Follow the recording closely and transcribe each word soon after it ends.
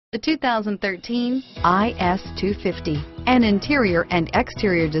The 2013 IS 250. An interior and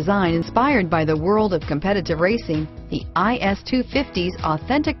exterior design inspired by the world of competitive racing, the IS 250's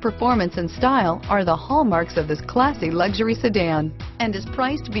authentic performance and style are the hallmarks of this classy luxury sedan and is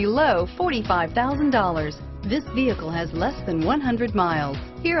priced below $45,000. This vehicle has less than 100 miles.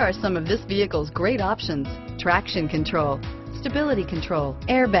 Here are some of this vehicle's great options: traction control, stability control,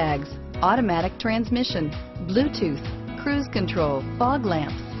 airbags, automatic transmission, Bluetooth, cruise control, fog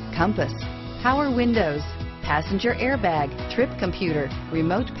lamps, compass, power windows, passenger airbag, trip computer,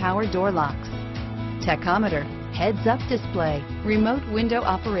 remote power door locks, tachometer, heads-up display, remote window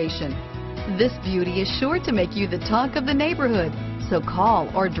operation. This beauty is sure to make you the talk of the neighborhood, so call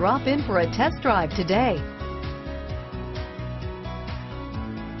or drop in for a test drive today.